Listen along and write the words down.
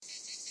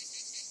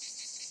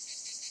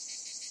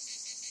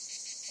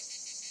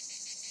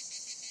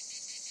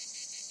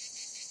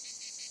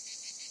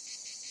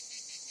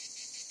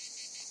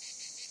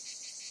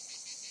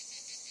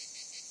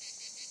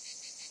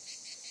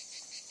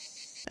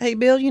Hey,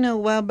 Bill, a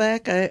while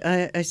back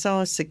I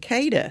saw a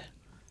cicada.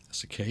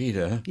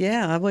 Cicada.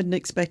 Yeah, I wasn't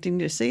expecting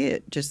to see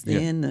it just Yeah.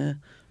 then.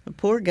 The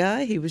poor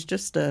guy, he was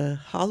just a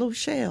hollow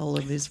shell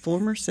of his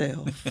former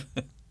self.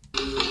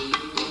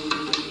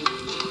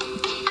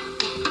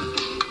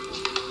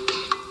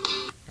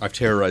 I've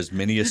terrorized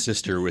many a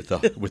sister with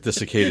the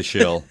cicada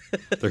shell.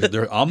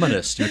 They're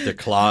ominous with their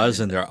claws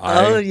and their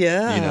eye. Oh,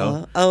 yeah. You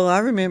know. Oh, I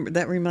remember.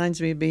 That reminds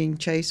me of being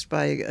chased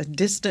by a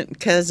distant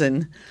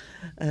cousin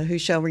who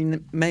shall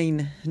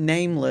remain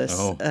nameless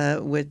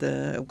Oh. with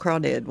a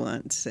crawdad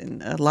once,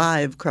 and a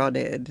live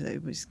crawdad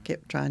that was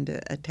kept trying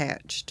to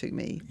attach to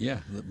me.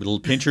 Yeah,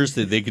 little pinchers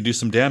that they could do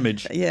some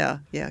damage. Yeah.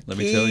 Let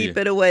me tell you. Keep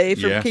it away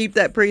from, Yeah. keep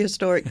that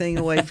prehistoric thing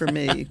away from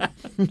me.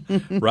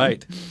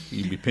 Right.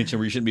 You'd be pinching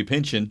where you shouldn't be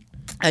pinching.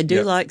 I do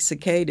Yep. like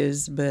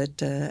cicadas,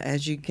 but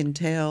as you can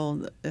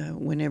tell,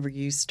 whenever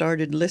you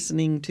started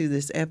listening to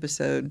this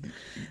episode,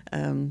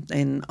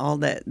 and all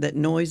that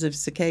noise of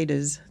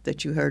cicadas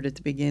that you heard at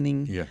the beginning,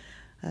 Yeah.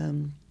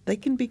 they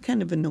can be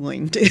kind of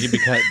annoying too.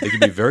 They can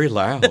be very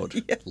loud,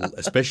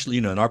 especially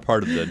in our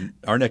part of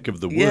our neck of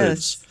the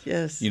woods.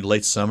 Yes.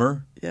 Late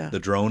summer. Yeah. The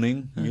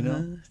droning.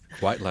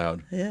 Quite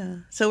loud. Yeah.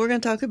 So we're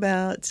going to talk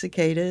about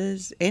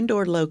cicadas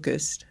and/or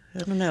locusts. I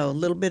don't know, a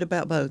little bit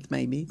about both,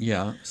 maybe.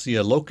 Yeah. See,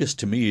 a locust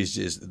to me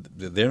is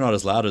they're not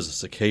as loud as a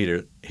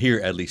cicada here,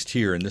 at least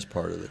here in this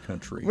part of the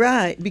country.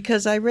 Right,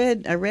 because I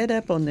read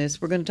up on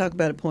this. We're going to talk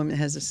about a poem that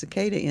has a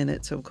cicada in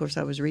it, so of course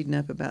I was reading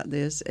up about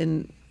this.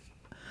 And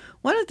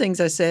one of the things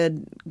I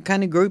said,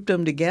 kind of grouped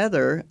them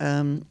together,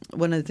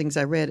 one of the things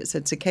I read, it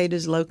said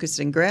cicadas, locusts,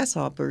 and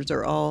grasshoppers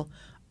are all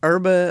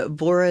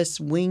herbivorous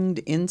winged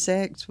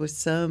insects with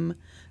some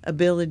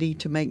ability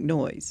to make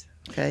noise.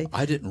 Okay.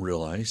 I didn't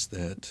realize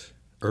that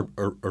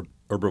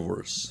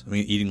herbivorous. I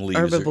mean, eating leaves.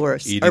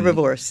 Herbivorous.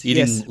 Eating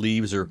Yes.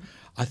 leaves are.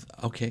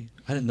 Okay.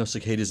 I didn't know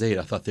cicadas ate.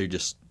 I thought they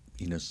just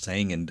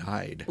sang and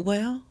died.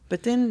 Well,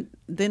 but then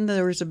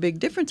there was a big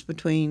difference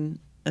between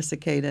a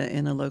cicada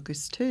and a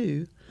locust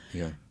too.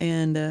 Yeah.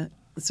 And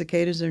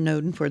cicadas are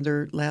known for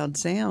their loud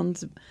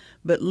sounds,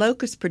 but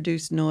locusts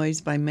produce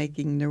noise by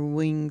making their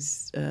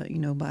wings,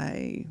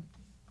 by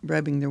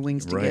rubbing their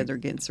wings Right. together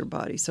against their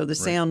body. So the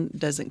sound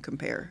doesn't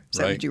compare. Is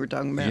that Right. what you were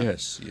talking about?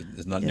 Yes.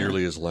 It's not Yeah.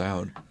 nearly as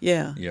loud.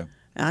 Yeah. Yeah.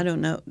 I don't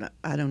know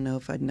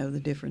if I'd know the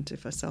difference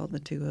if I saw the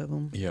two of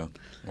them. Yeah.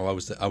 Well,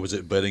 I was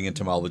a budding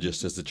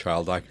entomologist as a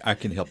child. I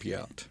can help you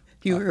out.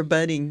 You were a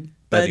budding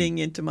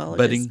entomologist.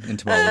 Budding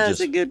entomologist.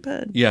 That's a good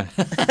pun. Yeah.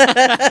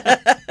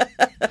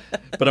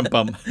 But I'm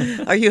bummed.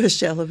 Are you a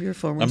shell of your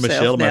former I'm self a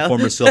shell of my now?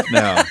 former self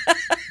now,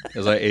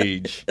 as I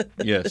age.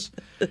 Yes.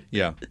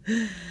 Yeah.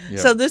 Yeah.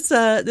 So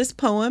this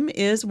poem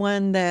is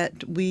one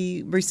that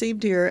we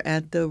received here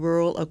at the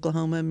Rural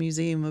Oklahoma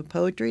Museum of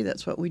Poetry.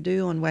 That's what we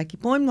do on Wacky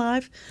Poem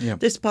Live. Yeah.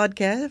 This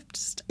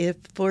podcast, if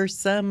for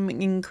some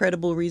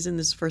incredible reason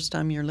this is the first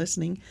time you're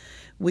listening,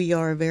 we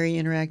are a very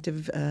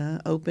interactive,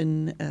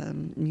 open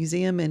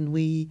museum, and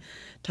we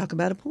talk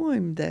about a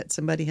poem that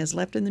somebody has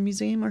left in the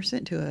museum or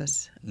sent to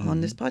us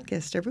on this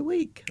podcast every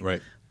week.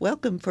 Right.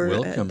 Welcome.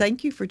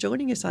 Thank you for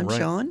joining us. I'm Right.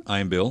 Sean.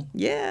 I'm Bill.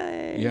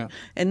 Yay. Yeah.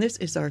 And this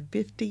is our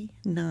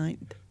 59th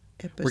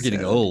episode. We're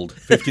getting old.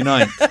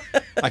 59.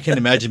 I can't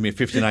imagine being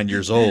 59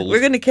 years old. We're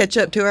going to catch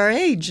up to our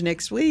age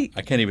next week.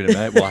 I can't even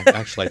imagine. Well,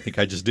 actually, I think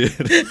I just did.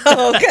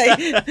 Oh,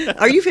 okay.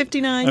 Are you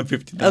 59? I'm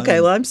 59. Okay,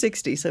 well, I'm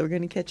 60, so we're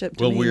going to catch up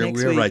to me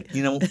next we're week.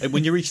 right.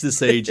 When you reach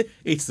this age,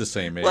 it's the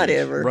same age.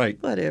 Whatever. Right.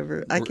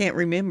 Whatever. I can't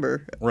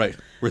remember. Right.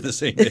 We're the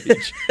same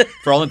age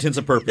for all intents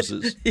and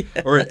purposes.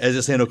 Or as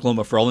they say in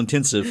Oklahoma, for all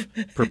intensive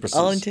purposes.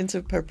 All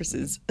intensive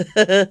purposes.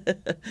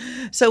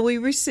 So we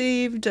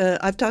received,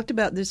 I've talked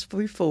about this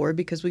before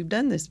because we've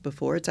done this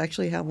before. It's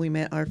actually how we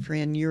met our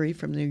friend Yuri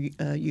from the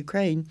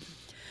Ukraine.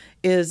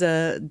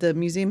 The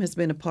museum has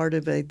been a part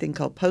of a thing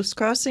called Post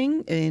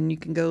Crossing, and you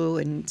can go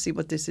and see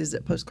what this is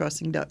at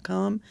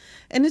postcrossing.com.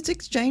 And it's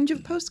exchange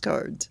of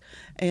postcards.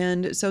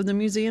 And so the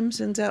museum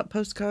sends out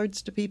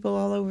postcards to people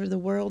all over the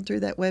world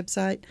through that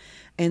website,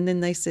 and then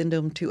they send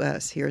them to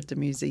us here at the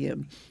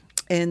museum.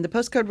 And the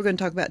postcard we're going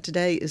to talk about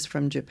today is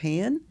from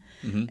Japan.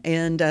 Mm-hmm.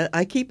 And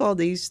I keep all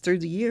these through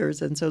the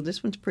years, and so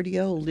this one's pretty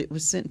old. It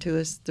was sent to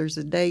us. There's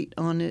a date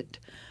on it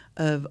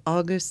of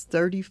August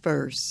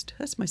 31st.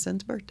 That's my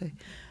son's birthday,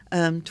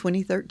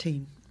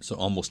 2013. So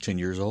almost 10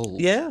 years old.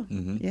 Yeah,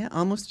 Mm-hmm. yeah,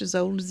 almost as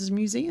old as the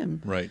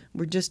museum. Right.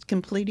 We're just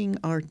completing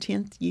our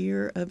 10th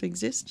year of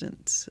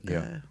existence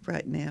Yeah.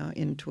 right now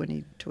in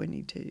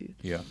 2022.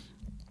 Yeah.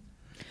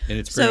 And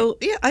it's pretty, So,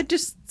 yeah, I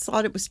just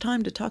thought it was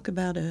time to talk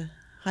about a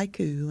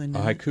haiku and a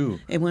haiku.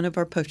 and one of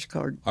our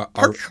postcard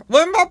Our-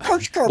 one of our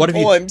postcard What have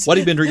poems.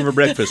 you been drinking for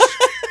breakfast?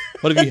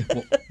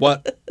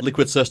 What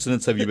liquid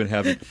sustenance have you been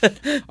having?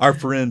 Our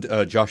friend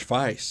Josh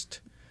Feist,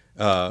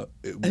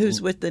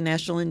 Who's with the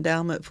National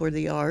Endowment for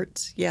the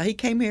Arts. Yeah, he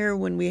came here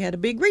when we had a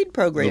big read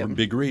program.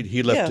 Big Read.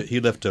 He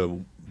left a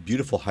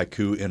beautiful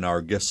haiku in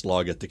our guest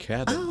log at the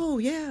cabin. Oh,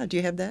 yeah. Do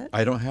you have that?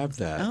 I don't have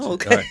that. Oh,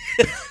 okay.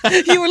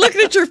 You were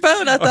looking at your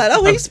phone. I thought,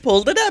 oh, he's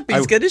pulled it up.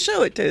 He's going to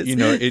show it to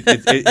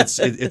us.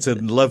 It's a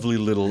lovely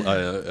little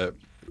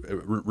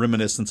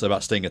reminiscence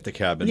about staying at the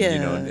cabin,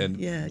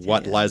 and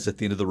what lies at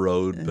the end of the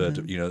road. But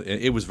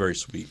it was very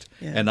sweet.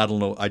 Yeah. And I don't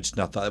know, I just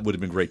not thought it would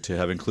have been great to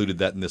have included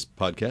that in this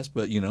podcast.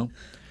 But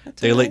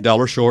That's day all late, right.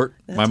 dollar short.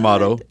 That's my all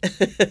motto.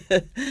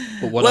 right.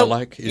 But what I Well,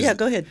 like is yeah,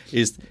 go ahead.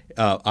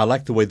 I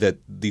like the way that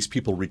these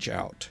people reach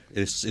out.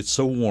 It's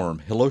so warm.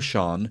 Hello,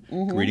 Sean.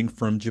 Greeting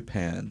from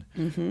Japan.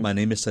 My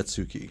name is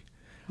Satsuki.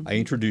 I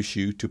introduce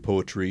you to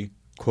poetry,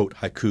 quote,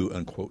 haiku,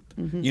 unquote.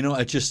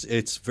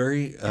 It's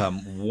very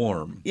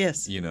warm.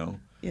 Yes.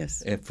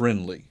 Yes. And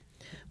friendly.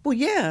 Well,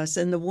 yes,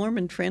 and the warm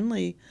and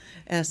friendly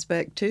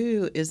aspect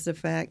too is the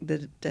fact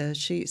that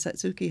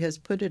Satsuki has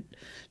put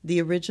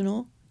the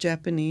original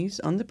Japanese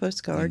on the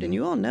postcard, and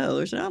you all know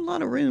there's not a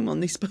lot of room on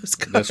these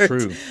postcards. That's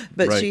true.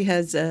 But right. she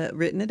has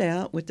written it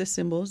out with the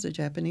symbols, the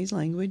Japanese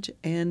language,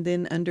 and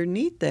then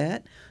underneath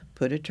that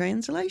put a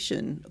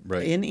translation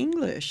in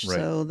English. Right.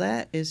 So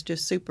that is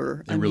just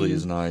super. It really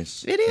is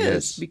nice. It is,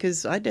 yes.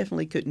 because I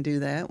definitely couldn't do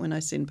that when I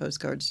send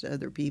postcards to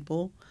other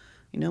people.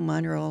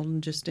 Mine are all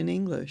just in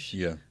English.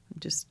 Yeah.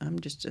 I'm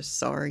just a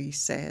sorry,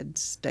 sad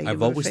state I've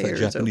of always thought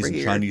affairs Japanese over and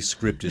here. Chinese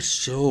script is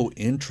so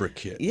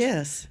intricate.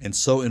 Yes. And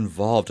so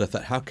involved. I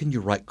thought, how can you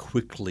write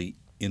quickly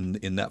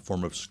in that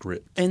form of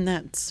script? And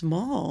that's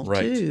small,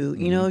 right. too.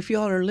 If you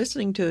all are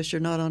listening to us, you're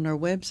not on our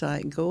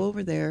website, go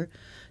over there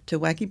to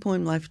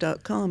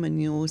wackypoemlife.com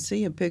and you'll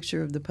see a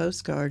picture of the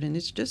postcard. And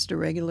it's just a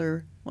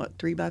regular,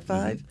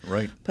 3x5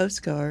 right.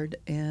 postcard.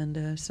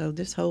 And so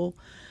this whole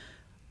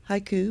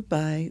haiku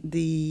by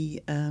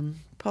the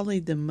probably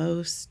the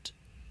most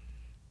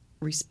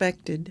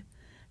respected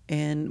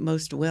and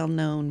most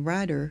well-known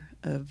writer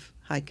of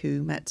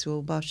haiku,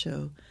 Matsuo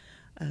Basho.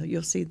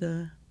 You'll see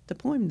the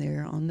poem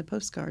there on the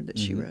postcard that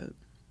she wrote.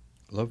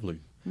 Lovely.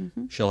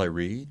 Shall I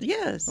read?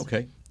 Yes.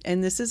 Okay.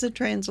 And this is a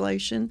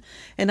translation.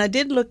 And I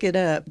did look it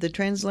up. The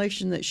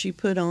translation that she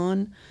put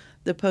on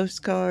the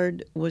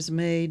postcard was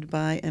made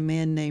by a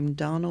man named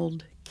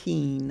Donald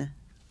Keene.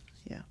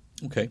 Yeah.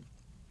 Okay.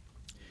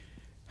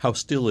 How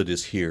still it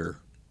is here,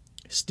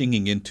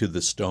 stinging into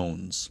the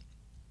stones.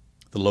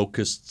 The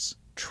locusts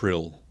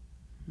trill.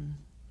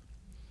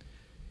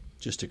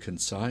 Just a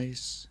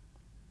concise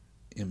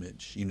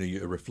image.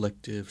 You're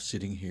reflective,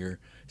 sitting here,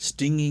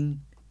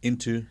 stinging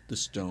into the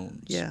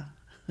stones. Yeah.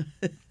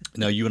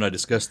 Now, you and I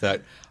discussed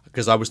that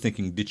because I was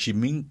thinking, did she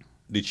mean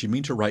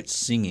to write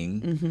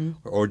singing,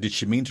 or did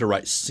she mean to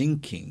write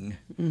sinking?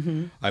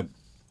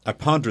 I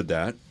pondered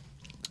that.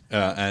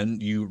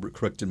 And you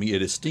corrected me.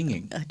 It is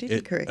stinging. I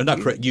didn't correct not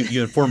you. correct.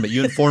 You informed me.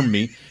 You informed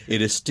me.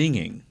 It is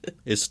stinging.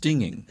 It's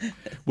stinging,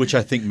 which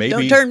I think maybe.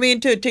 Don't turn me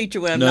into a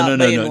teacher when I'm not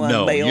being one,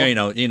 no.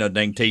 Bill.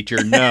 Dang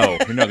teacher. No,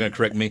 you're not going to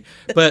correct me.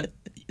 But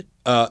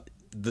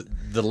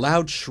the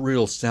loud,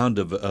 shrill sound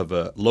of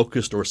a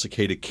locust or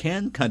cicada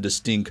can kind of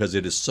sting because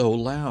it is so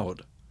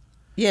loud.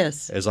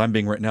 Yes. As I'm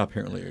being right now,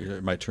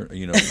 apparently, my turn.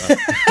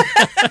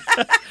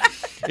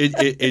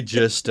 It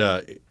just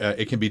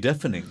it can be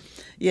deafening.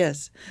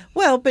 Yes.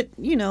 Well, but,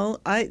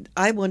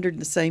 I wondered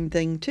the same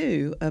thing,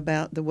 too,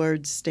 about the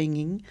word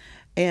stinging.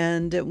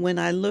 And when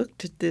I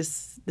looked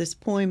this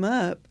poem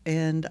up,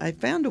 and I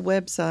found a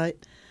website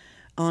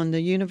on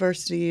the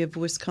University of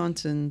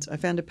Wisconsin's, I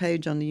found a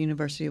page on the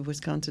University of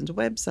Wisconsin's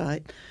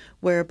website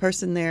where a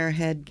person there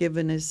had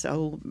given us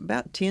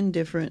about 10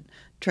 different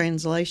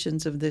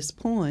translations of this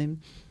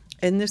poem.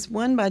 And this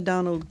one by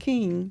Donald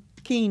Keene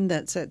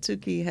that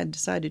Satsuki had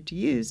decided to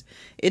use,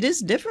 it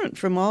is different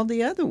from all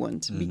the other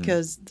ones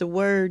because the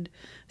word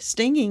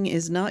stinging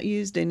is not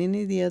used in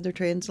any of the other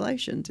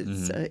translations.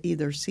 It's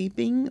either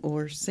seeping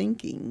or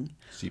sinking.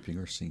 Seeping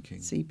or sinking.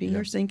 Seeping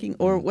or sinking.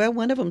 Or,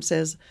 one of them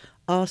says,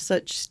 all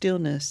such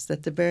stillness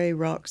that the very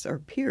rocks are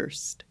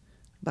pierced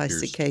by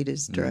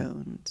cicadas'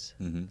 drones.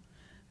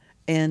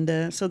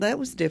 And so that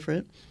was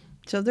different.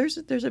 So there's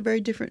a very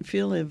different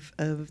feel of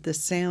the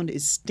sound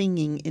is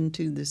stinging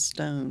into the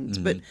stones.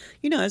 But,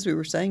 as we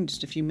were saying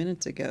just a few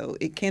minutes ago,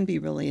 it can be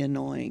really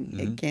annoying.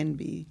 It can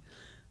be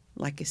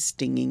like a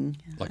stinging.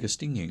 Like a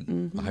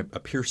stinging, a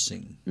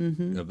piercing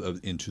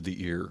into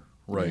the ear.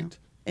 Right. Yeah.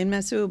 And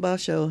Matsuo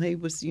Basho, he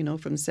was,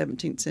 from the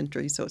 17th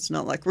century, so it's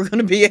not like we're going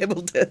to be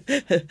able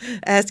to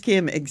ask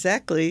him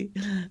exactly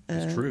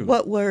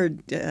what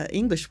word,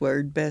 English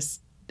word,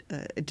 best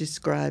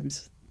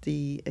describes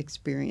the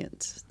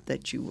experience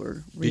that you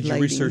were relating Did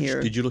you research?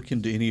 here. Did you look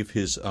into any of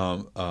his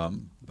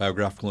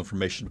biographical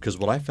information? Because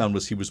what I found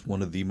was he was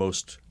one of the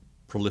most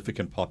prolific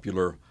and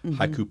popular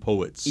haiku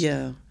poets.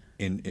 Yeah,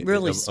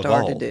 Really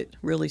started it.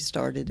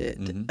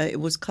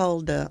 It was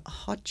called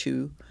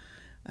Hachu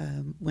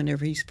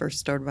whenever he first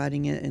started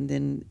writing it, and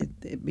then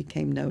it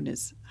became known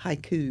as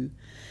haiku.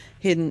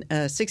 In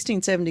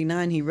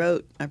 1679,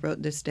 I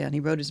wrote this down. He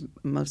wrote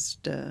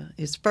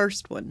his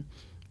first one.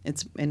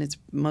 It's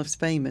most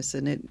famous,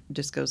 and it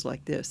just goes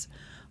like this.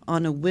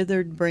 On a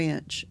withered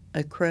branch,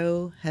 a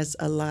crow has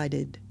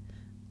alighted,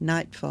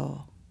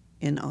 nightfall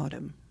in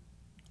autumn.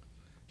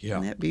 Yeah.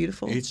 Isn't that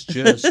beautiful? It's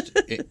just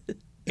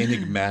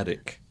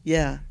enigmatic.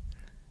 Yeah.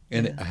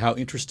 And how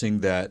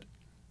interesting that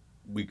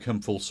we come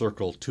full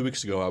circle. 2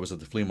 weeks ago, I was at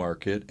the flea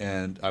market,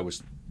 and I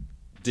was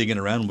digging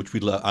around, which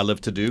I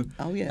love to do.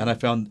 Oh, yeah. And I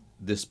found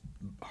this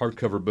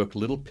hardcover book,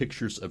 Little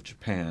Pictures of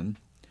Japan,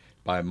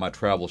 by My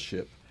Travel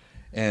Ship.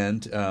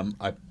 And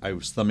I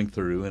was thumbing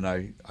through, and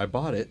I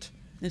bought it.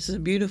 This is a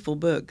beautiful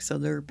book, so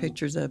there are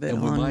pictures of it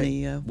And we on might-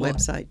 the well,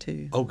 website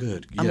too. Oh,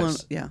 good. I'm gonna,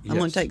 Yes. I'm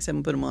going Yes. to take some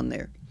and put them on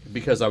there.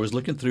 Because I was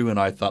looking through, and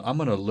I thought I'm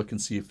going to look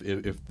and see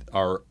if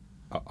our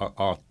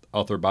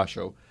author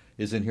Basho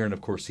is in here, and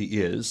of course he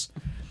is.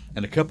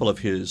 And a couple of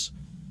his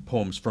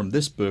poems from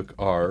this book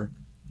are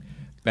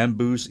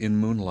 "Bamboos in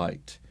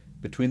Moonlight.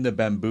 Between the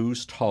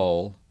bamboos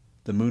tall,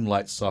 the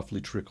moonlight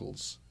softly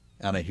trickles,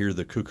 and I hear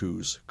the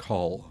cuckoos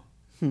call."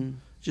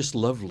 Just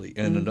lovely.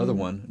 And another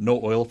one,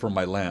 "No oil for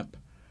my lamp.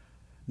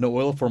 No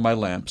oil for my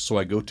lamp, so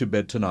I go to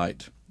bed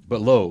tonight.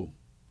 But lo,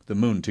 the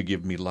moon to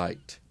give me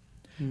light."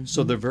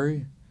 So they're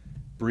very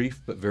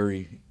brief but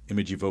very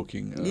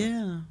image-evoking.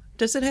 Yeah.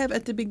 Does it have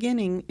at the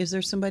beginning? Is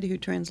there somebody who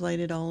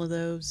translated all of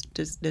those?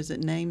 Does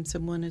it name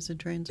someone as a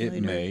translator?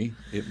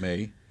 It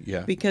may,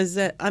 yeah. Because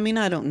I mean,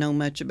 I don't know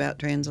much about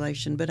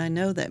translation, but I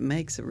know that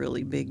makes a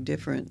really big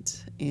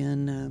difference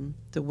in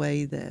the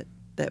way that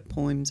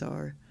poems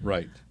are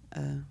Right.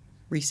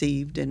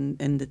 received and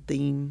the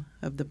theme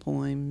of the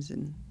poems.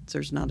 And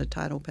there's not a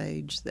title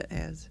page that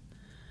has.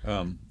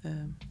 Let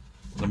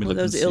me Well, look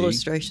those and see.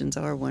 illustrations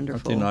are Aren't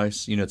wonderful. they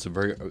nice? You know, it's a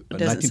very It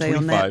doesn't say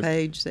on 1925 that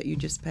page that you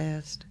just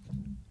passed.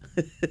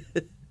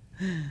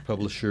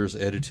 publishers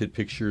edited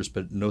pictures,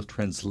 but no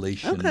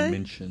translation Okay.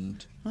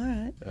 mentioned. All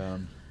right.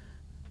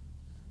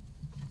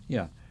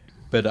 Yeah,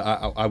 but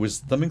I was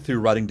thumbing through,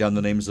 writing down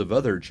the names of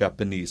other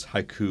Japanese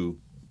haiku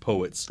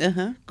poets: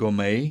 Uh-huh.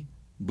 Gomei,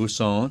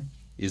 Buson,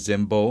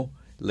 Izembo,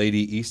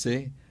 Lady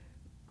Ise,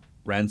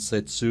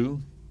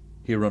 Ransetsu,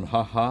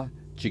 Hironhaha,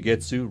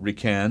 Jigetsu,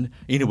 Rikan.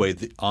 Anyway,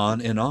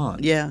 on and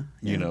on. Yeah.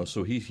 You know,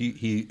 so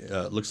he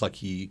looks like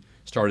he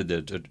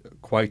started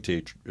quite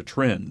a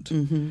trend.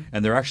 Mm-hmm.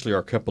 And there actually are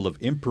a couple of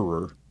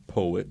emperor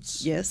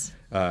poets. Yes.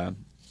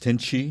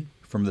 Tenchi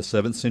from the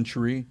 7th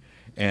century,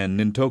 and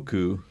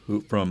Nintoku,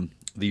 who from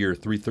the year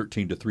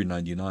 313 to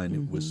 399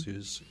 it was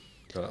his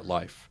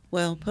life.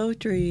 Well,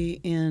 poetry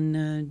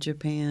in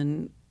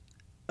Japan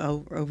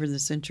over the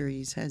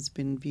centuries has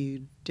been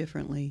viewed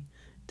differently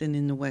than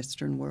in the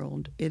Western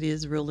world. It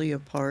is really a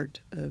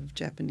part of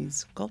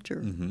Japanese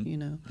culture, you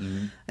know,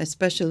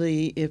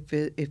 especially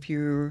if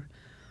you're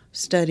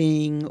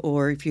studying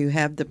or if you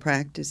have the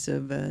practice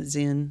of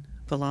Zen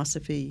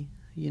philosophy,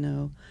 you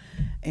know,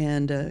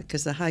 and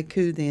because the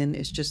haiku then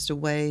is just a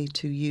way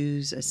to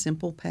use a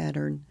simple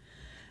pattern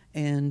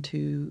and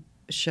to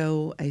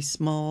show a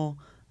small,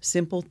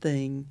 simple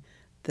thing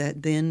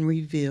that then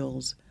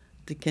reveals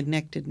the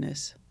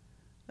connectedness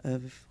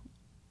of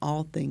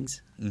all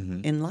things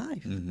in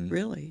life,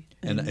 really.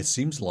 And it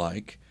seems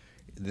like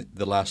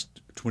the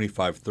last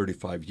 25,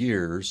 35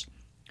 years,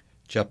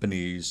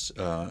 Japanese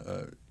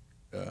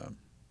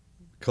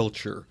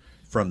culture,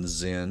 from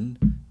Zen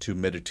to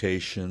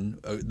meditation,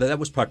 that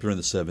was popular in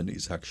the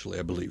 70s, actually,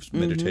 I believe,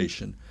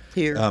 meditation.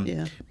 Here,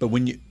 yeah. But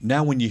when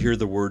you hear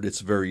the word, it's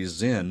very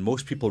Zen,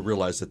 most people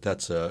realize that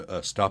that's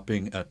a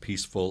stopping, a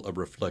peaceful, a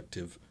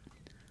reflective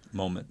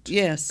moment.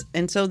 Yes,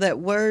 and so that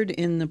word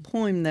in the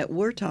poem that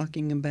we're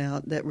talking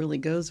about that really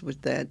goes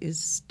with that is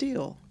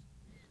still.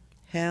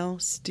 How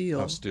still,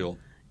 How still.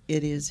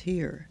 it is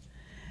here.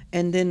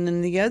 And then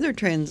in the other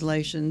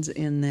translations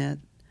in that,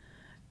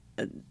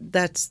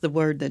 that's the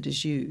word that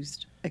is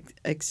used,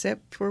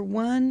 except for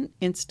one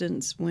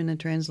instance when a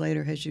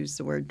translator has used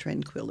the word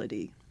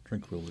tranquility.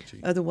 Tranquility.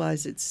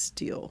 Otherwise, it's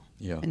still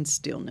Yeah. and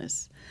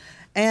stillness.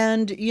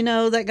 And, you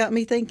know, that got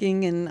me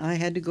thinking, and I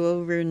had to go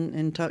over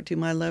and talk to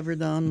my lover,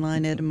 the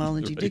online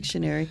etymology Right.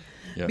 dictionary,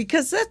 Yeah.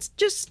 because that's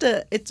just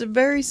it's a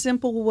very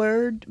simple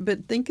word,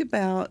 but think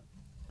about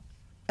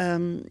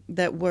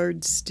that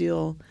word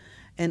still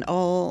and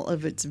all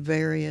of its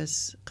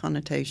various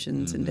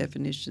connotations and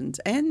definitions,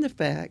 and the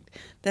fact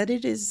that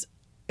it is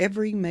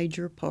every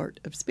major part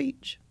of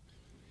speech.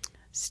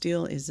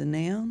 Still is a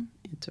noun,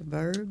 it's a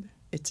verb,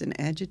 it's an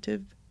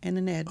adjective, and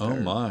an adverb.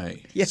 Oh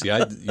my! Yeah. See,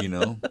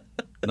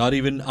 not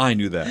even I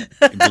knew that.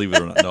 Believe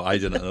it or not, no, I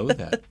did not know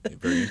that.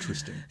 Very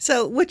interesting.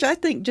 So, which I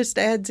think just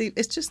adds,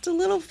 it's just a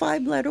little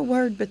 5-letter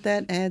word, but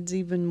that adds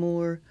even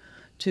more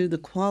to the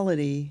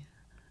quality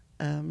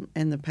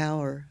and the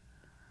power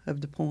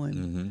of the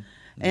poem.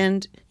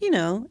 And, you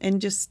know, and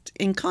just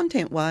in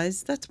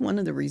content-wise, that's one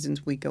of the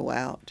reasons we go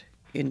out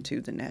into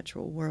the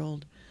natural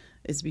world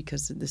is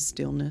because of the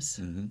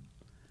stillness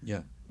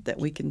Yeah. that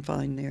we can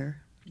find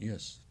there.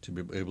 Yes, to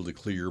be able to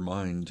clear your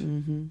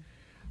mind.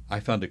 I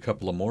found a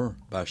couple of more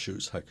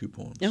Basho's haiku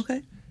poems.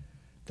 Okay.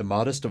 The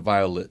modest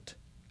violet,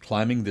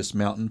 climbing this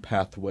mountain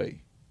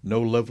pathway,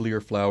 no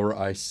lovelier flower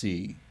I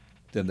see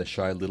than the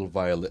shy little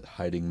violet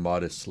hiding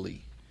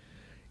modestly.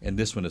 And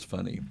this one is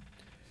funny.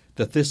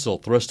 The thistle,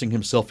 thrusting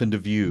himself into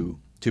view,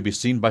 to be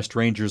seen by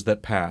strangers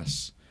that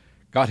pass,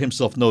 got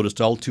himself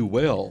noticed all too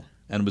well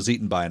and was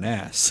eaten by an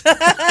ass.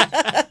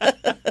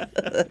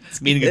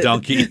 Meaning a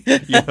donkey,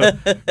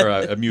 or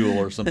a mule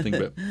or something.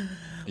 But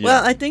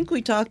Well, I think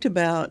we talked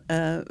about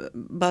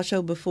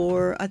Basho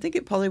before. I think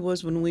it probably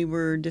was when we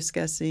were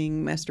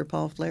discussing Master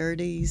Paul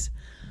Flaherty's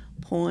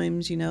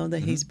poems,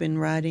 that he's been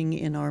writing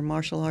in our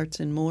martial arts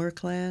and more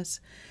class.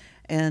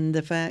 And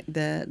the fact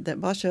that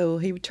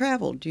Basho, he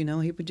traveled,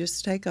 he would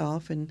just take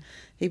off and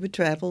he would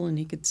travel and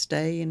he could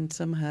stay in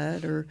some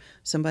hut or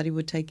somebody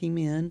would take him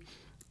in.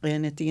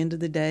 And at the end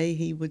of the day,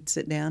 he would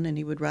sit down and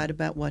he would write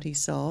about what he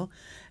saw.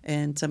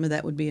 And some of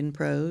that would be in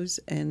prose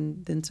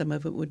and then some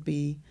of it would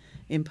be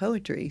in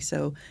poetry.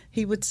 So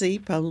he would see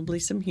probably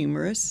some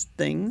humorous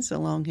things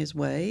along his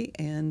way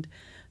and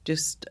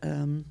just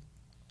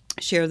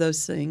share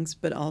those things,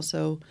 but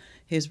also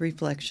his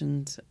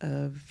reflections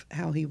of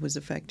how he was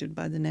affected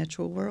by the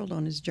natural world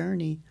on his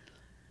journey.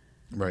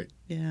 Right.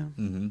 Yeah.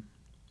 Mm-hmm.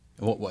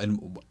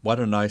 And what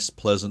a nice,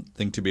 pleasant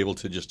thing to be able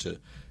to just to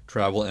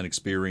travel and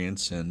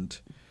experience and,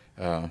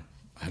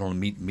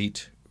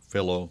 meet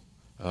fellow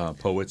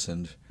poets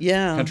and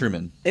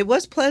countrymen. It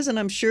was pleasant,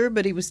 I'm sure,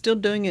 but he was still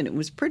doing it. It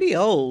was pretty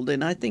old,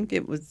 and I think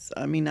it was,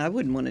 I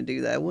wouldn't want to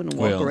do that. I wouldn't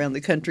walk around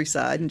the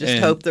countryside and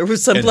just hope there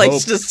was some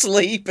place to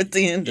sleep at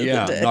the end of the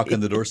day. Yeah, knock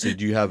on the door, say,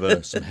 do you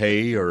have some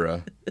hay or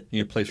a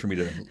place for me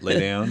to lay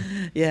down?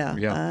 Yeah,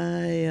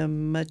 I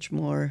am much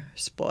more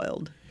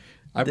spoiled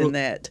than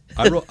that.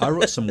 I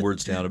wrote some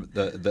words down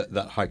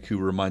that haiku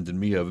reminded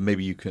me of.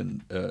 Maybe you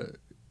can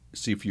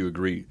see if you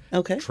agree.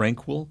 Okay.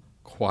 Tranquil,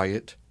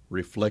 quiet,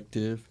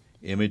 reflective,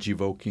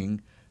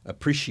 image-evoking,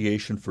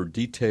 appreciation for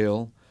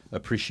detail,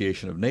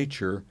 appreciation of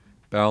nature,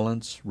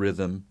 balance,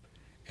 rhythm,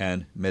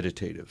 and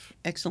meditative.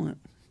 Excellent.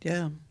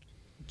 Yeah.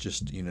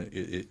 Just,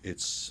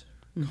 it's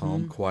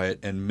calm, quiet,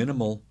 and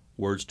minimal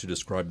words to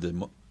describe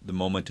the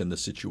moment and the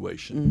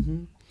situation.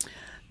 Mm-hmm.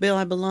 Bill,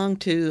 I belong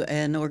to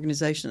an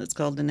organization that's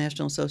called the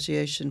National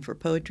Association for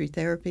Poetry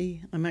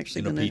Therapy. I'm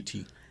actually going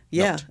to... PT.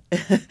 Yeah.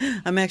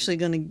 I'm actually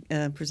going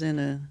to present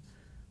a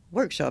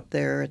workshop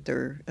there at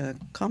their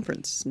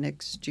conference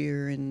next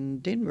year in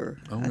Denver,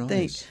 I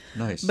think.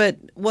 Nice. But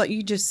what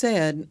you just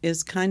said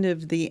is kind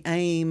of the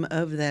aim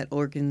of that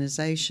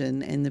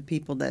organization and the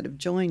people that have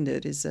joined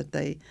it is that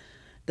they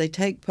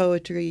take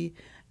poetry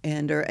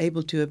and are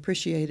able to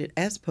appreciate it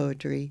as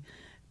poetry,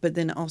 but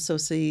then also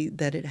see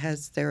that it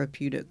has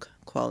therapeutic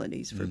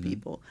qualities for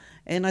people.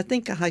 And I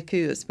think a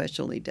haiku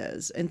especially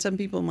does. And some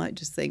people might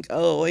just think,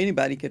 oh,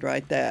 anybody could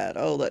write that.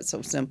 Oh, that's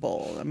so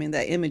simple.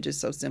 That image is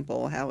so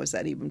simple. How is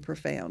that even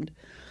profound?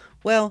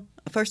 Well,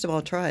 first of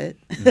all, try it.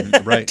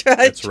 Right. Try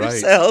That's it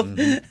yourself.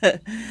 Right.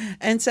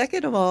 And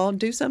second of all,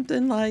 do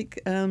something like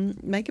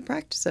make a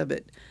practice of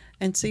it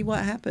and see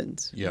what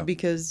happens. Yeah.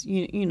 Because,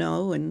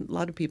 and a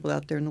lot of people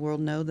out there in the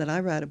world know that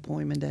I write a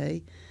poem a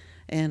day.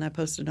 And I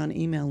post it on an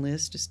email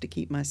list just to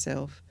keep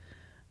myself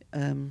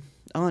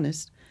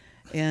honest.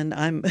 And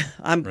I'm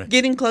Right.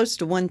 getting close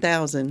to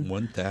 1,000.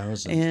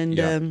 1,000.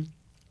 And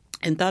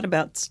and thought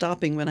about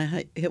stopping when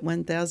I hit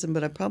 1,000,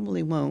 but I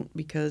probably won't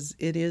because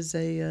it is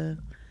a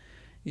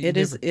it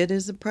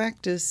is a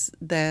practice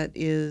that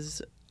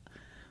is,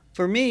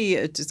 for me,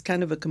 it's just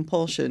kind of a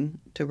compulsion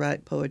to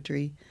write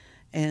poetry.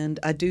 And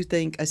I do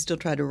think I still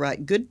try to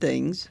write good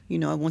things.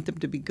 I want them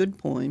to be good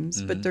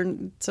poems, but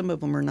some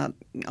of them are not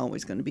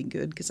always going to be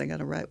good because I got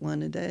to write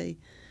one a day.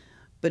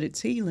 But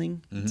it's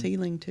healing. It's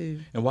healing too.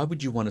 And why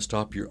would you want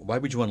to why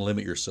would you want to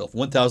limit yourself?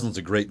 1,000 is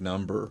a great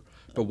number,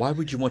 but why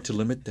would you want to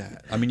limit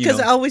that? Because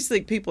I always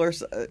think people are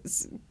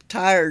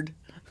tired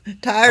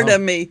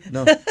of me.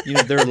 No,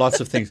 there are lots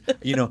of things.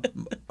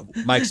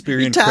 My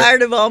experience. You're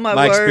tired of all my words.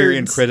 My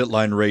experience, credit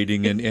line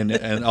rating,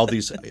 and all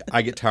these,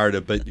 I get tired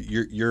of. But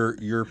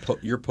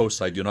your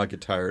posts, I do not get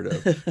tired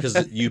of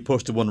because you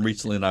posted one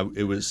recently, and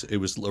it was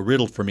a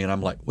riddle for me, and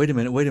I'm like, wait a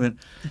minute,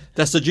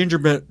 that's a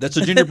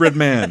gingerbread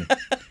man.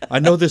 I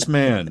know this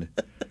man.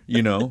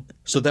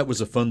 So that was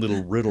a fun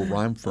little riddle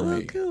rhyme for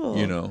me.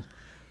 Cool.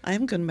 I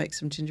am going to make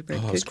some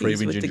gingerbread cookies with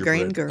gingerbread. the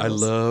Grain Girls. I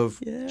love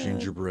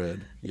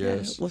gingerbread.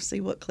 Yes. Yeah, we'll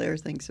see what Claire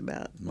thinks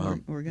about.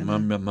 We're going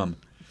to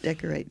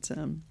decorate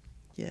some.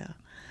 Yeah.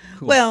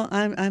 Cool. Well,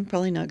 I'm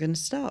probably not going to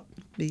stop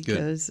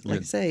because,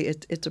 like I say,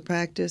 it's a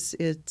practice.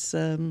 It's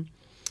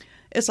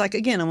like,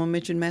 again, I'm going to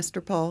mention Master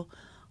Paul,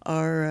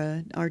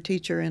 our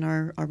teacher and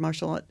our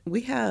martial art.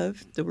 We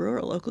have the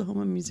Rural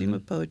Oklahoma Museum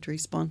of Poetry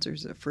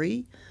sponsors a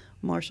free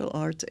martial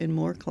arts and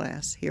more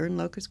class here in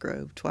Locust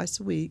Grove twice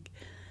a week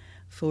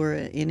for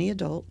any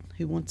adult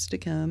who wants to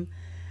come.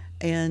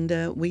 And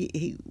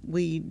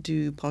we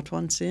do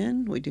Patuan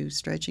Sin, we do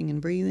stretching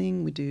and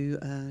breathing, we do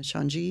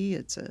Shanji,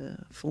 it's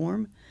a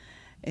form,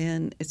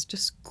 and it's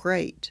just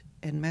great.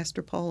 And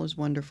Master Paul is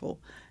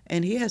wonderful.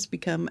 And he has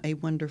become a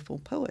wonderful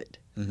poet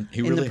in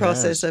the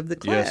process of the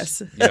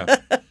class. Yes.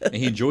 Yeah. And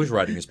he enjoys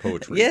writing his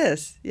poetry.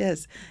 Yes.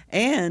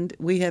 And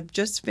we have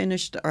just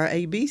finished our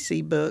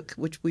ABC book,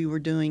 which we were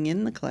doing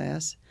in the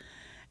class.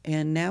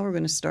 And now we're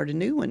going to start a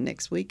new one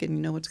next week. And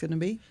you know what's going to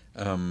be?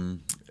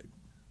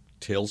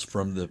 Tales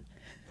from the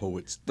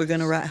Poets. We're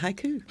going to write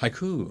haiku.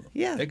 Haiku.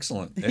 Yeah.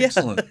 Excellent. Yeah.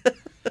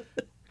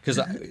 Because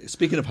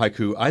speaking of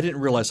haiku, I didn't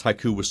realize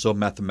haiku was so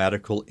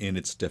mathematical in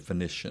its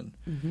definition.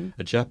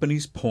 A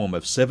Japanese poem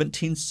of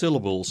 17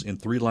 syllables in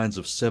 3 lines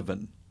of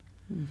 7.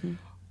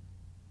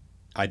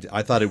 I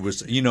thought it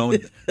was,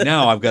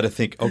 now I've got to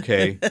think,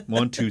 okay,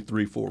 1, 2,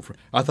 3, 4.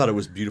 I thought it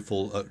was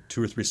beautiful,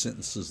 2 or 3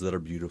 sentences that are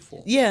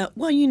beautiful. Yeah,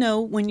 well,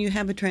 when you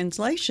have a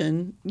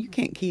translation, you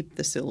can't keep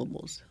the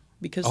syllables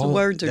because the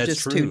words are that's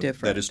just true. too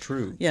different. That is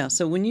true. Yeah,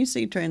 so when you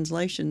see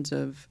translations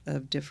of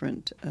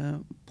different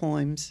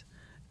poems,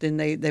 then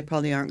they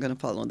probably aren't going to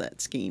follow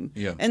that scheme.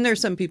 Yeah. And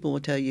there's some people will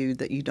tell you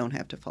that you don't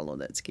have to follow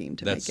that scheme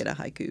to make it a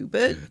haiku.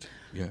 But Good.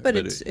 Yeah, but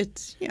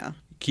it's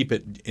keep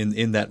it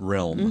in that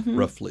realm,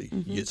 roughly.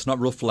 It's not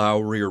real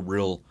flowery or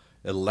real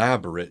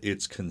elaborate.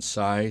 It's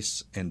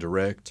concise and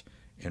direct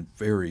and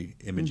very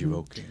image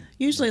evoking.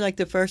 Usually like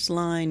the first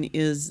line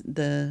is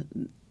the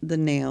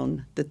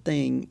noun, the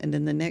thing, and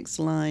then the next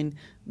line,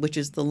 which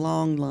is the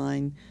long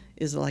line,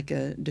 is like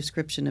a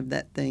description of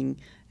that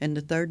thing, and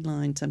the third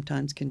line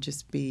sometimes can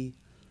just be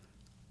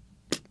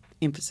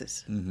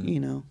emphasis,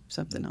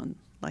 something on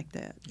like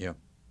that. Yeah.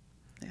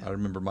 I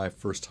remember my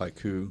first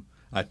haiku.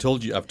 I've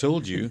told you,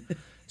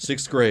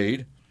 6th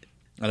grade,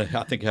 and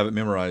I think I have it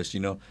memorized,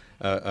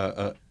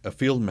 a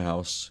field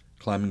mouse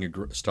climbing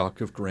a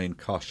stalk of grain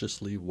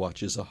cautiously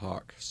watches a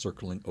hawk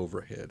circling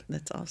overhead.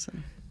 That's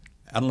awesome.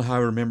 I don't know how I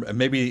remember.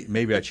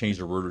 Maybe I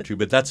changed a word or two,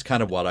 but that's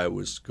kind of what I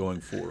was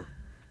going for.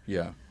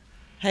 Yeah.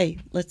 Hey,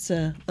 let's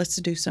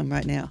do some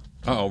right now.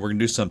 Uh-oh, we're going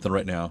to do something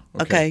right now.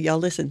 Okay, y'all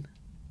listen.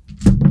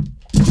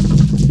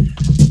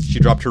 She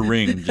dropped her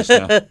ring just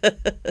now.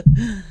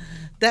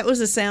 That was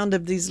the sound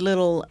of these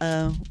little,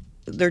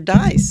 they're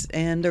dice,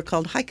 and they're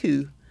called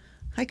haiku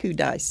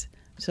dice.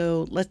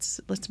 So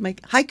let's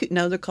make haiku.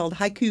 No, they're called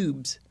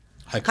haikubes.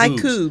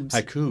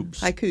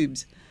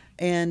 Haikubes.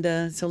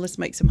 And so let's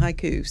make some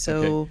haiku.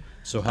 So, okay.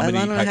 So how many?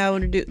 I don't know how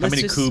to do. How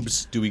many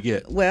kubes do we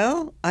get?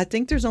 Well, I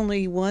think there's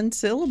only one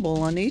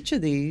syllable on each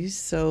of these,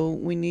 so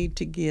we need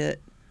to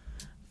get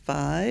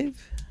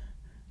 5,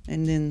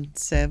 and then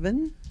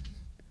 7,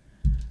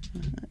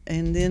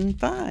 and then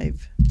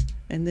 5,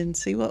 and then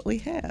see what we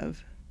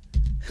have.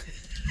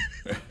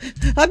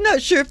 I'm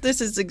not sure if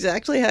this is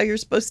exactly how you're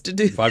supposed to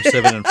do 5,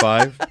 7, and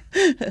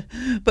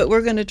 5. But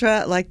we're going to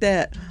try it like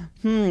that.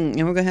 And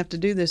we're going to have to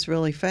do this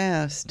really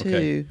fast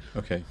too.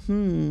 Okay.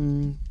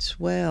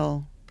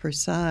 Swell.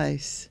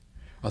 Precise.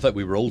 I thought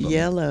we rolled them.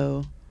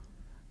 Yellow.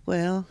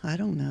 Well, I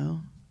don't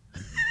know.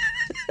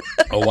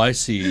 Oh, I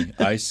see.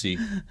 This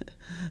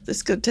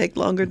is going to take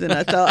longer than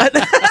I thought.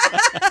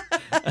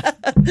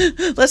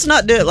 Let's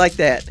not do it like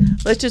that.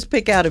 Let's just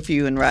pick out a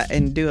few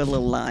and do a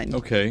little line.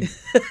 Okay.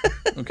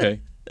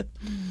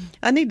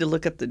 I need to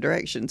look up the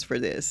directions for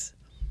this.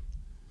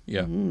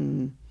 Yeah.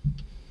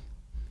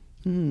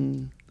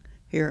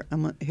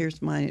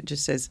 Here's mine. It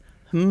just says,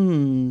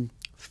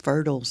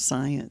 fertile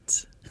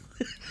science.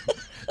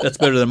 That's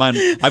better than mine.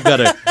 I've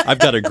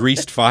got a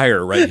greased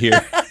fire right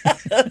here.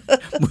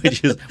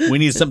 Which is we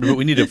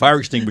need a fire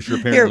extinguisher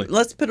apparently. Here,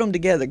 let's put them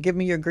together. Give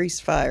me your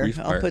greased fire. Greased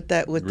I'll fire. put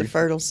that with the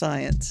fertile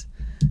science.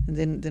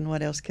 And then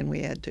what else can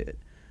we add to it?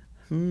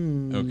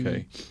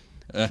 Okay.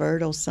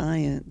 Fertile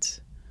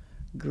science,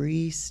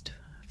 greased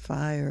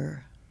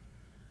fire,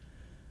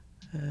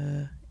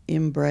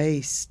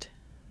 embraced.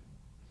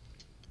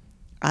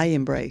 I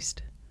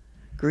embraced.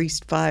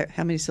 Greased fire.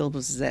 How many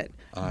syllables is that?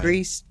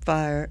 Greased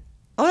fire.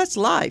 Oh, that's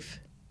life.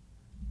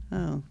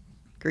 Oh,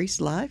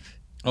 greased life?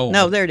 Oh.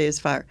 No, there it is,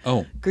 fire.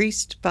 Oh.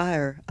 Greased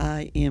fire,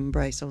 I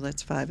embrace. Oh,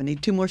 that's 5. I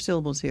need 2 more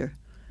syllables here.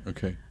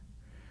 Okay.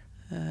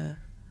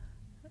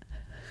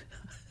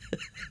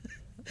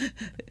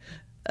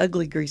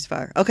 Ugly greased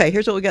fire. Okay,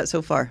 here's what we got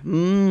so far.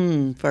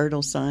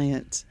 Fertile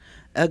science.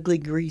 Ugly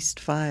greased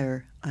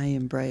fire, I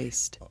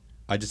embraced.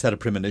 I just had a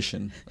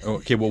premonition.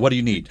 Okay, well, what do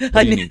you need?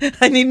 I need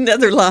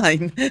another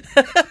line.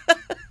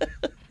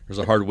 There's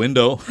a hard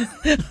window.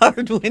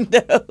 Hard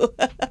window.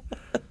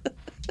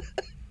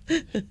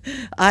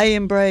 I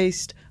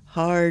embraced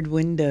hard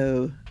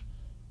window.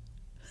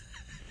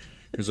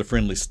 There's a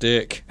friendly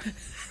stick.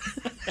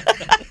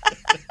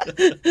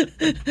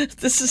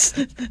 This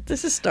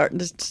is starting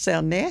to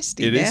sound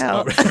nasty It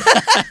now.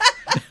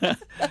 is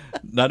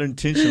not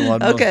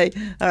intentional. Okay,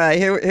 all right.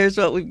 Here's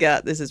what we've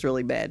got. This is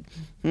really bad.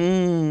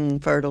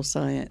 Fertile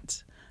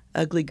science,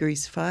 ugly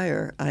grease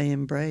fire. I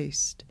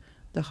embraced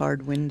the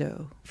hard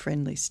window,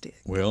 friendly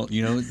stick. Well,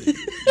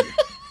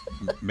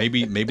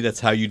 maybe that's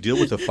how you deal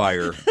with a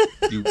fire.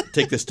 You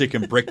take the stick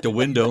and break the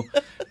window.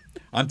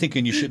 I'm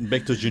thinking you shouldn't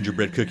bake those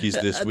gingerbread cookies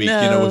this week.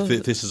 No.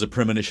 If this is a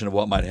premonition of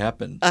what might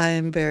happen. I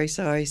am very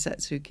sorry,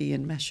 Satsuki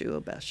and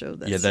Mashuo Basho.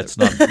 That's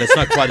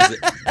not quite as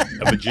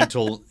of a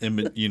gentle,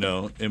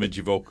 image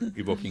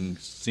evoking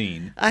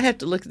scene. I have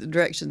to look at the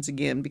directions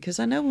again because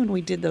I know when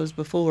we did those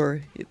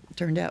before, it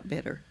turned out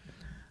better.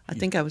 I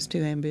think I was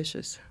too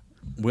ambitious.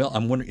 Well,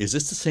 I'm wondering, is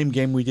this the same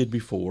game we did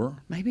before?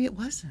 Maybe it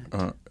wasn't.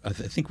 I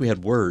think we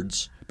had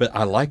words, but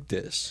I like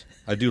this.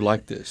 I do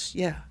like this.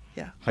 Yeah.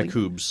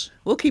 Haikubes.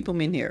 We'll keep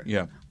them in here.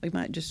 Yeah. We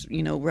might just,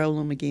 roll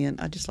them again.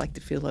 I just like the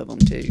feel of them,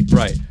 too.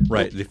 Right.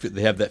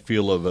 They have that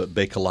feel of a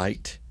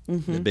Bakelite.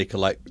 The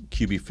Bakelite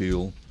QB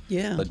feel,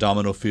 Yeah. the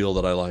Domino feel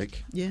that I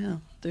like. Yeah.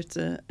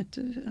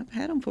 I've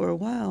had them for a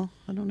while.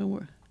 I don't know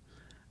where.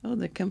 Oh,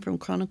 they come from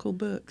Chronicle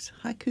Books.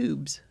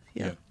 Haikubes.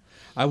 Yeah.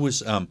 I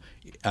was.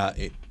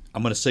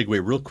 I'm going to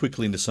segue real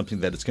quickly into something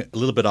that is a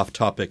little bit off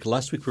topic.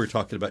 Last week we were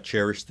talking about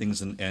cherished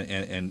things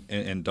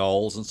and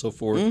dolls and so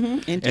forth.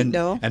 Antique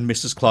doll. And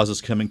Mrs. Claus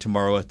is coming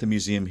tomorrow at the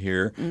museum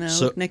here.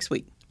 No, next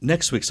week.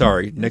 Next week,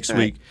 sorry, next right.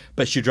 week.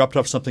 But she dropped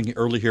off something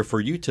early here for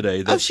you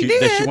today that she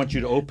did? that she wants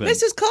you to open.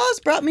 Mrs. Claus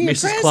brought me a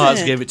present. Mrs.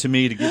 Claus gave it to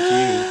me to give to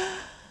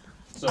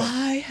you. So,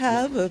 I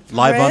have a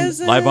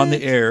live on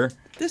the air.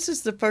 This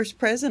is the first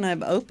present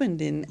I've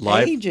opened in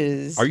Live?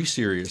 ages. Are you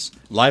serious?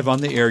 Live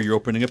on the air, you're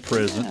opening a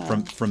present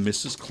from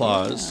Mrs.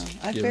 Claus.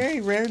 Yeah. I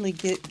very rarely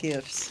get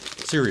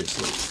gifts.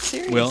 Seriously.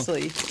 Seriously. Well,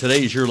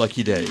 today is your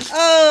lucky day.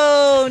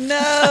 Oh,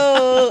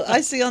 no.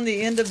 I see on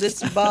the end of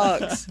this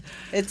box,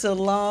 it's a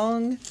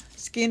long,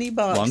 skinny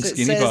box. It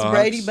says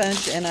Brady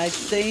Bunch, and I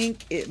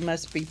think it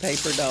must be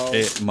paper dolls.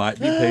 It might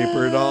be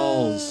paper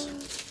dolls.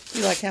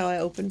 You like how I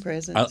open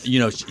presents?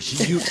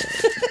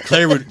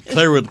 Claire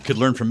could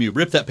learn from you.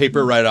 Rip that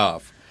paper right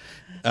off.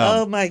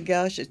 Oh my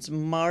gosh, it's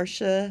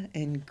Marsha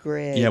and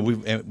Greg. Yeah,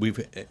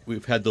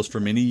 we've had those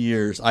for many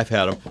years. I've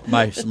had them.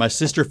 My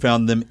sister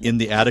found them in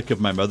the attic of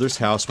my mother's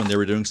house when they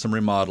were doing some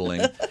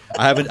remodeling.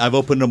 I've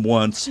opened them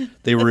once.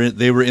 They were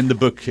in the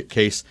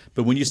bookcase.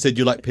 But when you said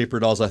you like paper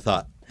dolls, I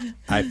thought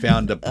I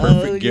found a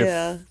perfect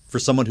gift for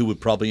someone who would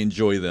probably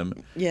enjoy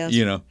them. Yeah,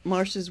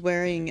 Marsha's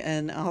wearing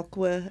an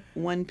aqua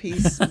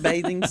one-piece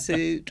bathing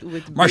suit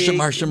with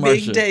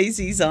big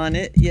daisies on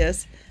it.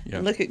 Yes. Yeah.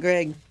 Look at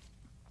Greg.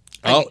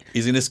 Oh,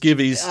 he's in his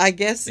skivvies. I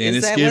guess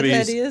is that what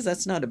that is?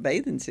 That's not a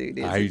bathing suit,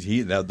 is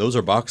it? Those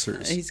are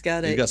boxers. He's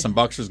got some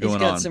boxers going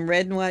on. He's got some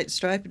red and white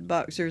striped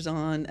boxers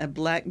on, a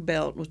black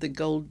belt with a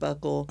gold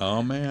buckle.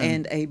 Oh man!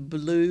 And a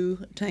blue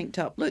tank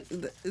top. Look,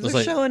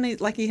 they're showing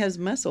like he has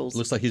muscles.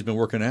 Looks like he's been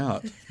working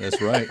out.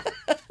 That's right.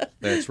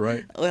 That's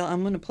right. Well,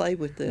 I'm going to play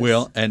with this.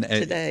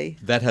 Today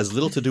that has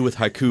little to do with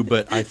haiku,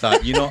 but I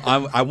thought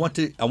I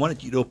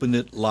wanted you to open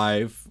it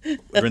live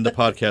during the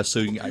podcast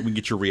so we can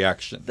get your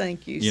reaction.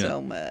 Thank you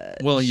so much.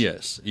 Well,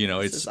 yes,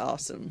 this is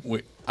awesome.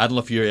 I don't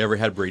know if you ever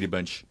had Brady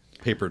Bunch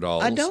paper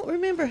dolls. I don't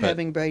remember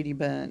having Brady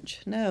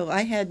Bunch. No,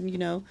 I had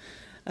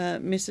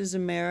Mrs.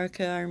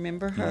 America. I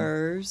remember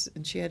hers,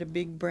 and she had a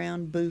big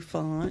brown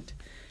bouffant,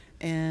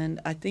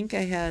 and I think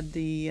I had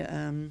the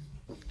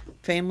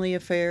Family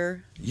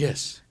Affair.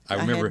 Yes. I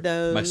remember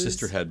those. My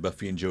sister had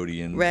Buffy and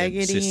Jody and Raggedy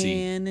and Sissy.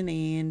 Ann and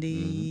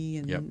Andy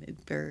and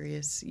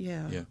various,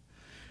 Yeah.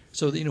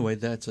 So anyway,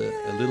 that's a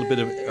little bit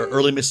of an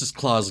early Mrs.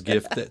 Claus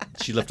gift that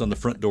she left on the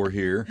front door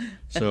here.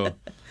 So.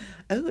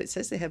 Oh, it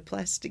says they have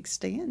plastic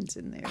stands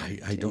in there.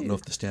 I don't know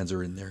if the stands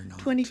are in there or not.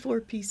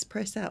 24-piece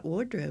press-out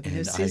wardrobe.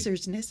 No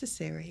scissors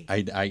necessary.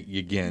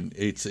 Again,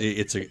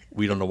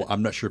 we don't know.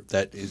 I'm not sure if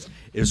that is.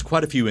 There's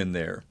quite a few in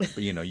there, but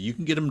you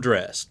can get them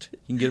dressed. You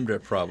can get them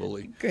dressed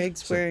probably.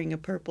 Greg's wearing a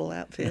purple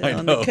outfit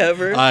on the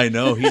cover. I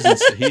know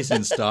he's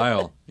in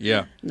style. Yeah.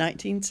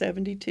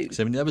 1972.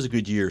 That was a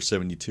good year.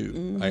 72.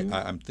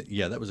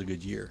 Mm-hmm. That was a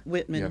good year.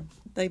 Whitman. Yeah.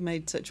 They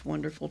made such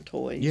wonderful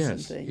toys and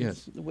things.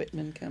 Yes. The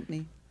Whitman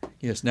Company.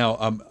 Yes.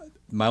 Now,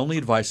 my only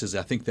advice is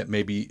I think that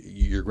maybe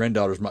your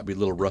granddaughters might be a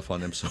little rough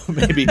on them, so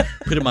maybe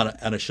put them on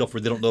a shelf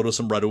where they don't notice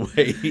them right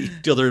away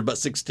till they're about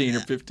 16 or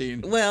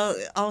 15. Well,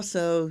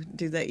 also,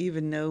 do they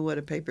even know what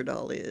a paper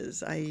doll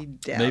is? I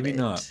doubt it. Maybe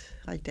not.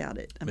 I doubt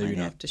it. I maybe might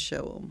not. have to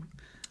show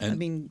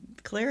them.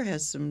 Claire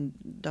has some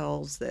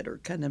dolls that are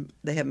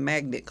they have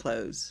magnet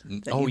clothes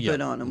that you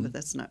put on them, but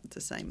that's not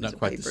the same as a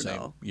paper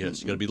doll.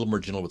 Yes, you got to be a little more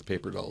gentle with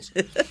paper dolls.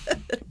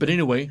 But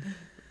anyway,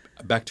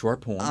 back to our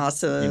poem.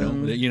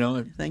 Awesome.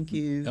 Thank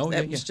you. Oh,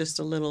 that was just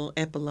a little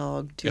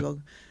epilogue to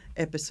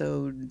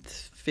episode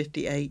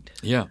 58.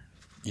 Yeah.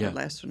 Yeah. Our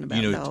last one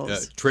about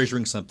dolls.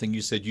 Treasuring something.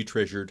 You said you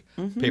treasured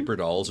paper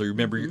dolls, or you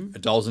remember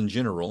dolls in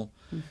general,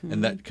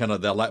 and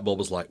that light bulb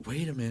was like,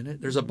 wait a minute,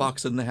 there's a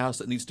box in the house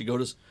that needs to go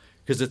to,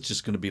 because it's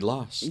just going to be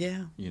lost.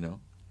 Yeah.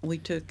 We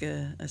took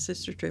a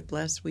sister trip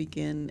last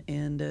weekend,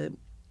 and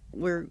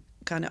we're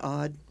kind of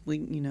odd. We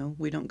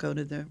don't go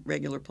to the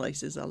regular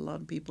places a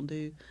lot of people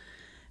do.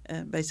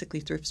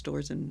 Basically thrift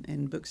stores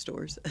and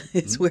bookstores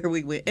is where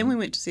we went. And we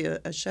went to see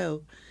a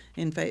show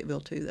in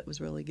Fayetteville, too. That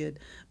was really good.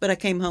 But I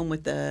came home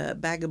with a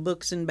bag of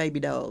books and baby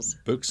dolls.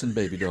 Books and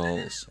baby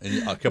dolls.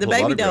 And a couple the of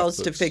baby dolls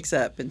books to fix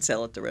up and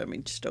sell at the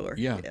rummage store.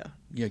 Yeah,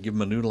 give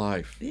them a new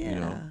life.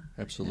 Yeah.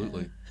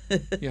 Absolutely.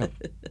 Yeah.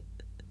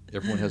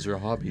 Everyone has their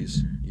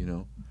hobbies,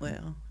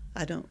 Well,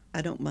 I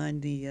don't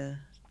mind the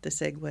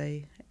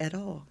segue at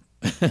all.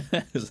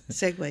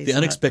 Segways. The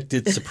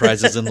unexpected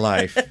surprises in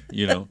life,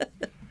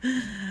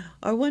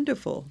 are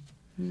wonderful.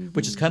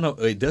 Which is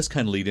it does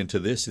kind of lead into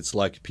this. It's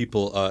like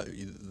people,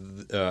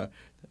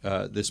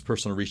 this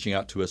person reaching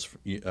out to us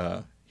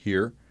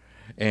here,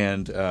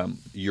 and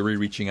Yuri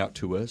reaching out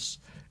to us,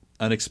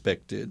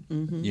 unexpected,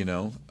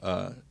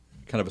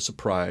 kind of a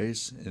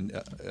surprise, and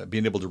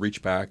being able to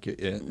reach back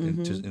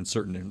in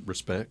certain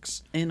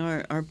respects. And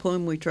our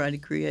poem we tried to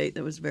create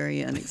that was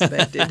very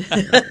unexpected.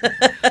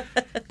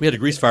 We had a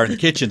grease fire in the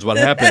kitchens. What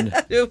happened?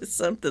 It was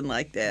something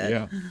like that.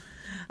 Yeah.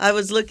 I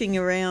was looking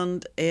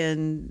around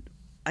and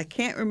I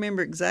can't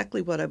remember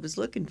exactly what I was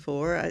looking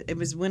for. It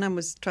was when I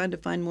was trying to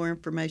find more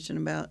information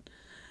about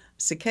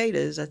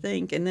cicadas, I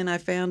think. And then I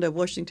found a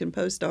Washington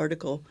Post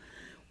article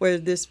where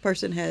this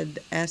person had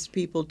asked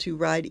people to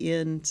write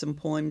in some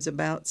poems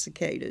about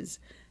cicadas.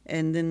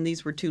 And then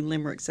these were 2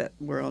 limericks that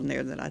were on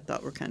there that I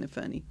thought were kind of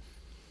funny.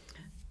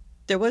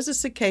 There was a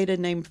cicada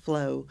named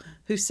Flo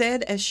who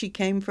said as she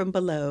came from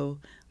below,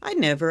 I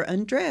never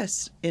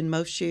undress in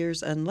most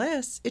years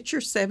unless it's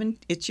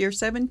year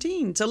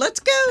 17. So let's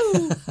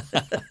go.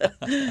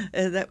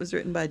 And that was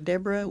written by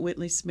Deborah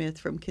Whitley Smith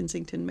from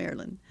Kensington,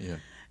 Maryland. Yeah.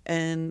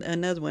 And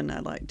another one I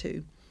like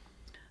too.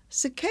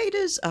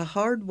 Cicada's a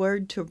hard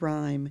word to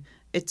rhyme.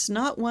 It's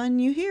not one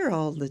you hear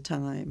all the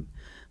time.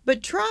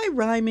 But try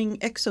rhyming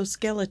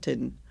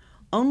exoskeleton.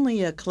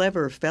 Only a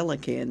clever fella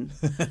can.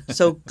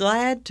 So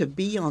glad to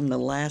be on the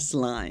last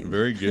line.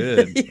 Very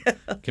good.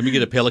 Yeah. Can we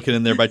get a pelican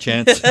in there by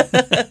chance?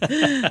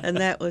 And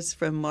that was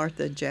from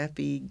Martha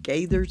Jaffe,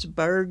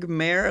 Gaithersburg,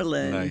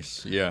 Maryland.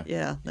 Nice. Yeah.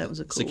 Yeah, that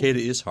was a cool Cicada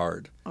is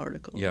hard.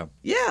 article. Yeah.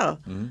 Yeah.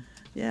 Mm-hmm.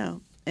 Yeah.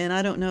 And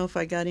I don't know if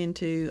I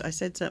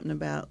said something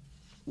about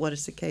what a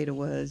cicada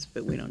was,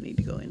 but we don't need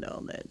to go into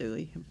all that, do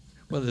we?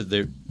 Well,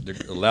 they're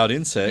a loud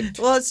insect.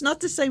 Well, it's not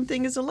the same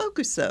thing as a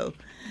locust, though.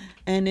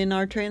 And in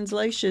our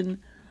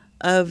translation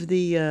of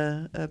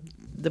the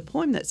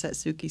poem that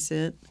Satsuki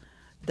sent,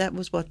 that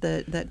was what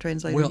that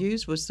translator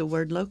used, was the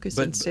word locust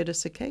instead of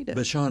cicada.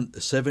 But Sean,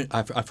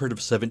 I've heard of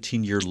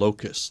 17-year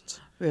locusts.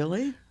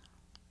 Really?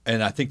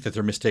 And I think that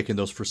they're mistaking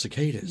those for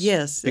cicadas.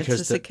 Yes, it's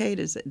the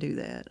cicadas that do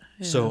that.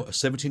 Yeah. So a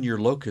 17-year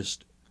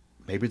locust,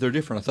 maybe they're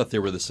different. I thought they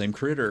were the same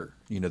critter.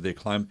 You know, they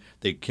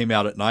came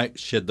out at night,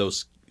 shed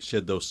those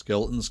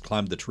skeletons,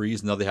 climbed the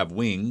trees. Now they have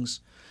wings.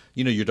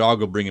 You know, your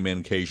dog will bring them in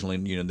occasionally,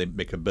 and, you know, they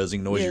make a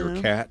buzzing noise, or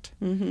a cat.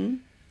 Mm-hmm.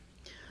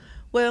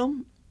 Well,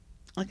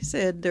 like I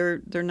said,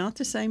 they're not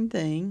the same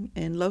thing,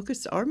 and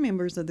locusts are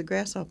members of the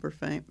grasshopper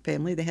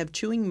family. They have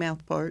chewing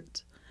mouth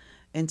parts,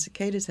 and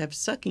cicadas have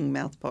sucking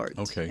mouth parts.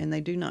 Okay. And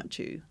they do not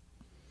chew.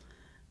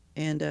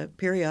 And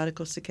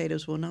periodical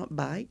cicadas will not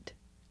bite.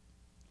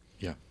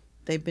 Yeah.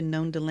 They've been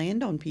known to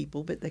land on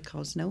people, but they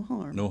cause no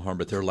harm. No harm,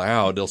 but they're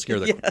loud. They'll scare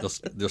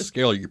they'll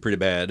scare you pretty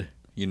bad,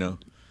 you know.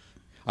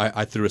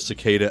 I threw a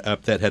cicada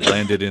up that had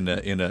landed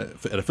at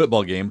a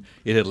football game.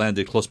 It had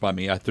landed close by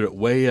me. I threw it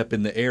way up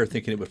in the air,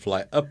 thinking it would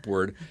fly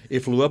upward.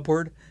 It flew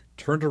upward,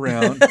 turned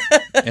around,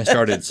 and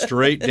started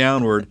straight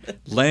downward.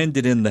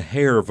 Landed in the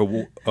hair of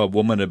a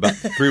woman about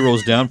 3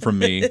 rows down from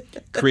me.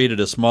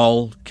 Created a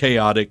small,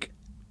 chaotic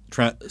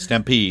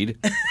stampede.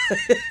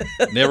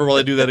 Never will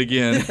I do that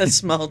again. A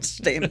small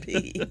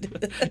stampede.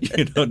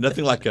 You know,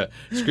 nothing like a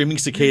screaming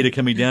cicada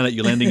coming down at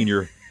you, landing in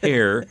your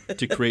hair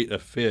to create a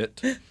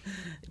fit.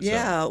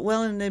 Yeah,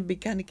 well, and they'd be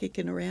kind of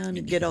kicking around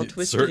and get all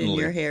twisted in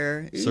your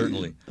hair.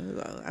 Certainly.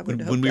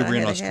 When we were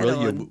in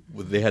Australia,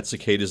 they had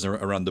cicadas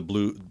around the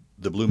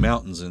Blue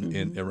Mountains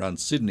and around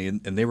Sydney,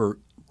 and they were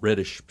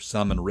reddish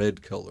salmon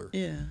red color.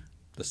 Yeah.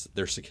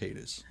 They're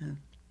cicadas. Yeah.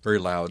 Very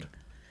loud.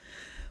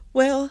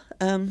 Well,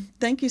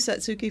 thank you,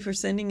 Satsuki, for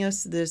sending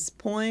us this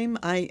poem.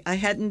 I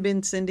hadn't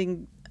been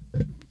sending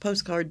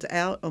postcards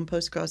out on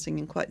Post Crossing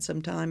in quite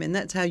some time, and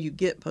that's how you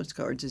get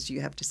postcards, is you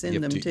have to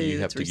send them too. You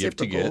have to give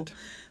to get.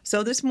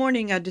 So this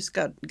morning I just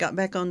got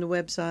back on the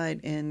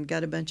website and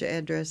got a bunch of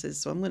addresses,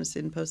 so I'm going to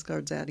send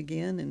postcards out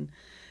again,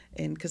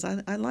 and because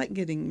I like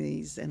getting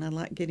these, and I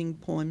like getting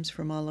poems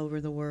from all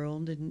over the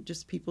world and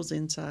just people's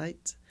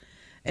insights.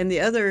 And the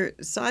other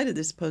side of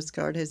this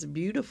postcard has a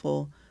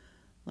beautiful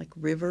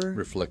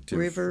reflective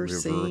river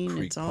scene.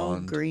 Creek, it's all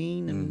pond.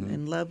 Green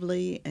and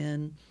lovely,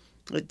 and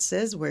it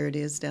says where it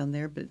is down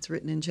there, but it's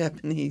written in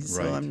Japanese,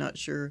 right. So I'm not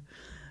sure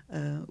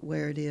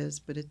where it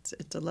is. But it's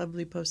a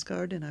lovely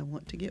postcard, and I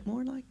want to get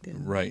more like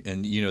them. Right,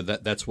 and you know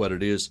that's what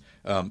it is.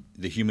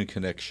 The human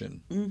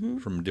connection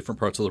from different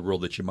parts of the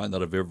world that you might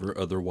not have ever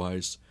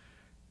otherwise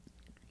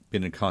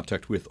been in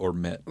contact with or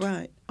met.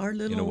 Right. Our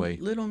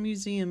little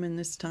museum in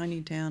this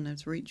tiny town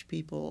has reached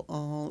people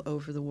all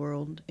over the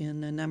world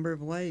in a number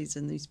of ways,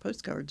 and these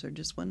postcards are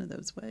just one of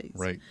those ways.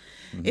 Right.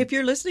 Mm-hmm. If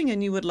you're listening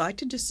and you would like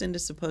to just send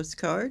us a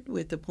postcard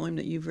with a poem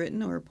that you've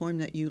written or a poem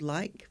that you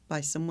like by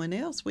someone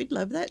else, we'd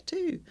love that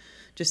too.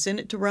 Just send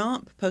it to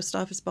Romp, Post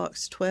Office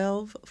Box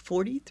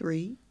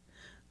 1243,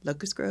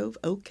 Locust Grove,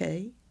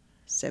 OK.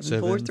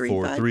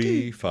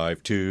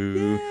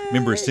 74352.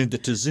 Remember, send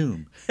it to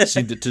Zoom.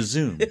 Send it to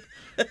Zoom.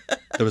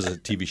 That was a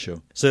TV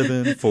show.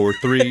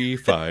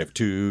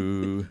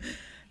 74352.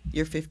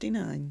 You're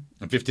 59.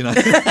 I'm 59.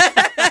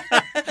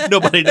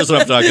 Nobody knows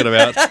what I'm talking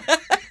about.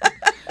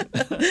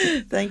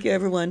 Thank you,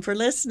 everyone, for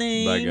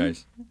listening. Bye,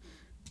 guys.